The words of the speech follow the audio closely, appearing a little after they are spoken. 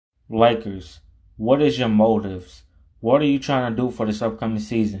Lakers, what is your motives? What are you trying to do for this upcoming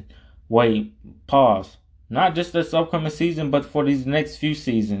season? Wait, pause. Not just this upcoming season, but for these next few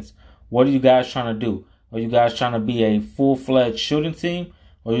seasons. What are you guys trying to do? Are you guys trying to be a full-fledged shooting team?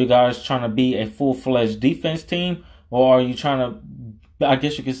 Or are you guys trying to be a full-fledged defense team? Or are you trying to, I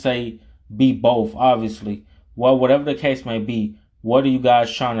guess you could say, be both, obviously. Well, whatever the case may be, what are you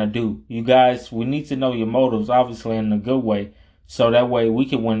guys trying to do? You guys, we need to know your motives, obviously, in a good way. So that way we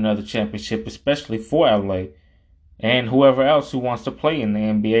can win another championship, especially for LA. And whoever else who wants to play in the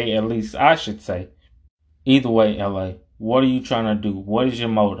NBA, at least I should say. Either way, LA, what are you trying to do? What is your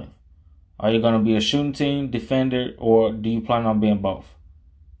motive? Are you going to be a shooting team, defender, or do you plan on being both?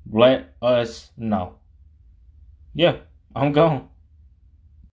 Let us know. Yeah, I'm gone.